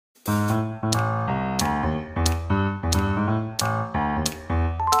was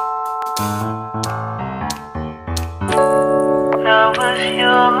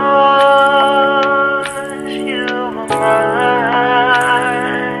yours, you were mine,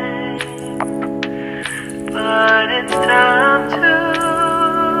 but it's time to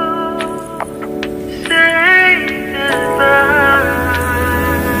say goodbye.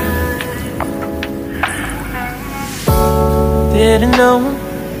 Didn't know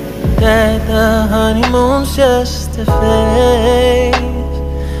that the honeymoon's just a phase.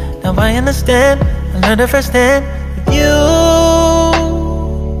 Now I understand, I learned it firsthand with you.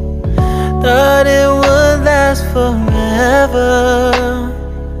 Thought it would last forever.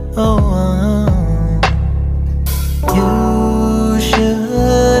 Oh, you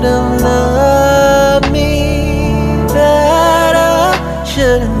should have loved me better.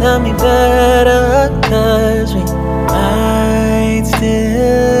 Should have loved me better, 'cause we might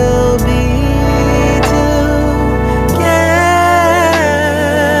still be together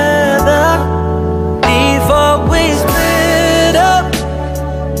before we split up.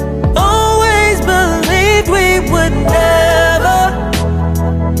 Always believed we would never.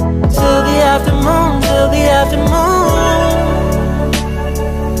 Till the afternoon, till the afternoon.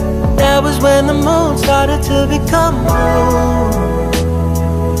 That was when the moon started to become blue.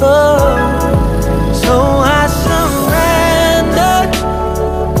 Oh, so I surrendered,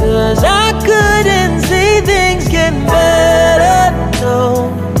 'cause I couldn't see things getting better. So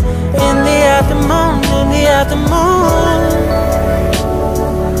in the afternoon,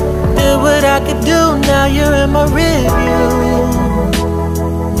 did what I could do, now you're in my review.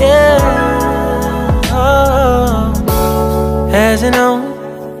 Yeah, oh. Hasn't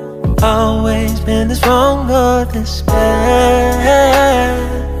always been this wrong or this bad,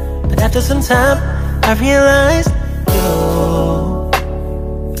 but after some time I realized you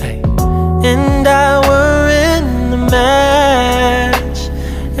and I were in the match.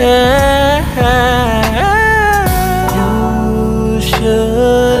 You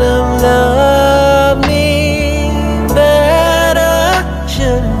should have loved me better.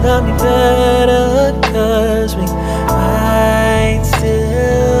 Should have loved me better, 'cause we might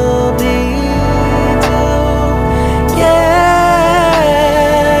still be together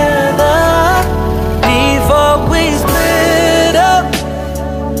before we split up.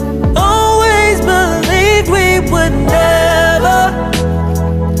 Always believed we would never.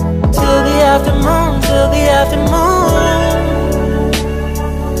 Till the afternoon, till the afternoon.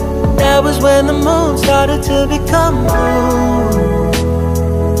 That was when the moon started to become blue.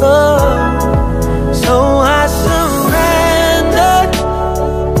 Oh, so I surrendered,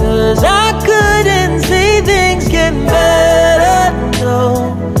 'cause I couldn't see things getting better. No,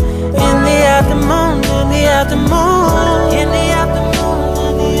 in the afternoon,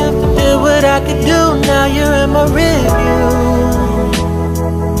 did what I could do, now you're in my review.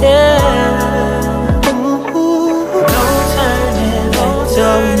 Yeah.